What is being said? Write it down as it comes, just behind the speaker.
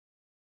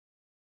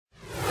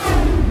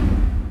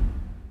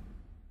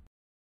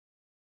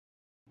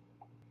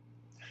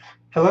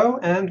Hello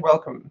and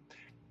welcome.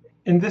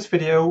 In this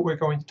video, we're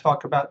going to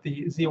talk about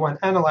the Z1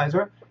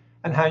 Analyzer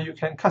and how you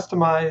can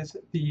customize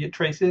the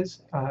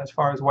traces as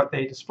far as what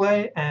they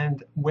display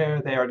and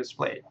where they are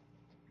displayed.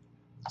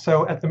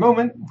 So at the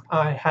moment,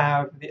 I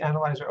have the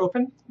analyzer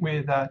open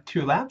with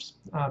two laps,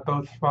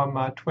 both from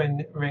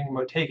Twin Ring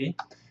Motegi,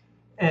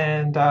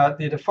 and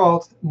the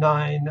default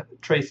 9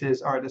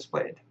 traces are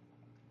displayed.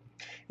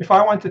 If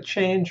I want to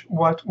change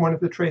what one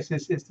of the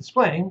traces is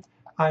displaying,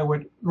 I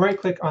would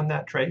right-click on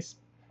that trace,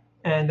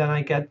 and then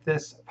I get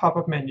this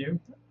pop-up menu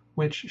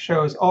which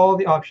shows all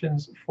the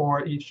options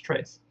for each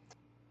trace.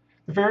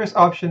 The various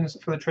options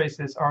for the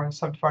traces are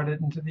subdivided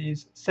into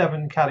these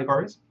 7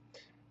 categories.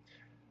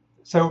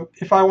 So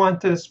if I want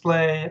to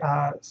display,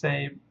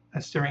 say, a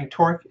steering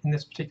torque in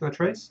this particular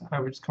trace, I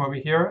would just come over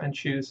here and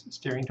choose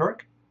steering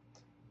torque,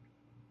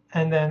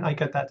 and then I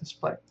get that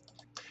display.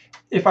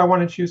 If I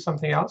want to choose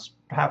something else,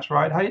 perhaps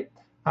ride height,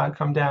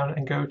 come down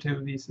and go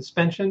to the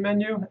suspension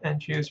menu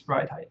and choose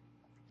ride height.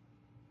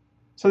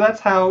 So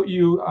that's how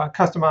you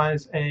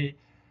customize a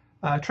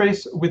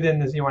trace within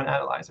the Z1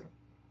 Analyzer.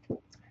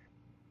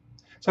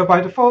 So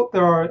by default,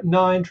 there are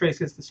 9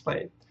 traces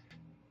displayed.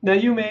 Now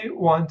you may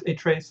want a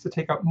trace to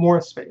take up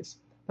more space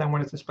than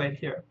what is displayed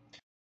here.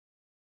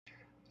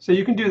 So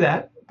you can do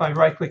that by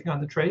right-clicking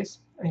on the trace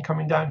and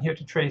coming down here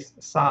to trace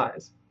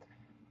size.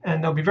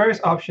 And there'll be various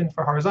options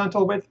for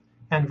horizontal width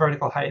and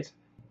vertical height.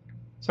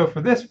 So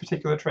for this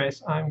particular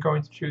trace, I'm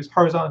going to choose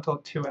horizontal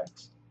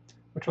 2x,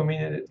 which will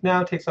mean that it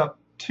now takes up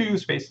 2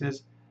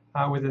 spaces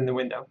within the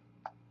window.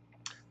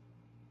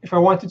 If I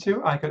wanted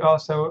to, I could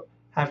also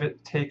have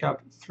it take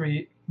up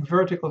 3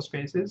 vertical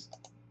spaces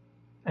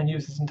and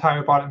use this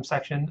entire bottom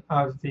section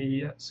of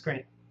the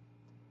screen.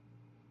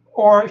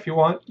 Or if you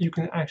want, you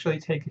can actually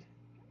take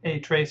a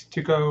trace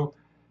to go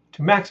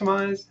to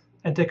maximize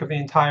and take up the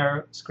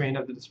entire screen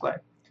of the display.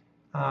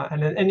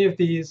 And in any of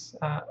these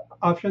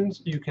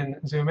options, you can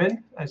zoom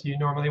in, as you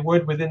normally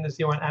would within the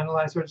Z1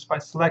 Analyzer, just by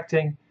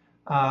selecting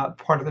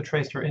part of the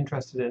trace you're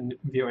interested in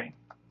viewing.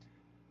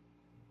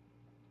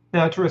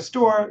 Now to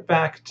restore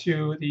back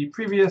to the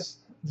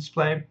previous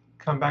display,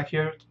 come back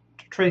here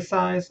to trace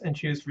size and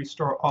choose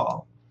Restore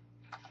All.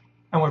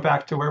 And we're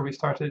back to where we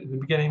started at the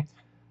beginning.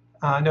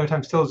 Note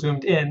I'm still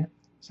zoomed in,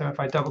 so if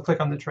I double click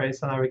on the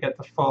trace, then I would get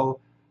the full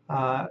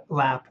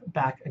lap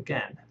back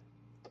again.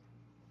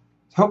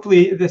 So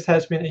hopefully this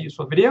has been a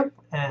useful video,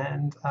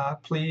 and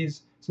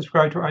please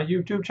subscribe to our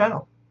YouTube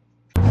channel.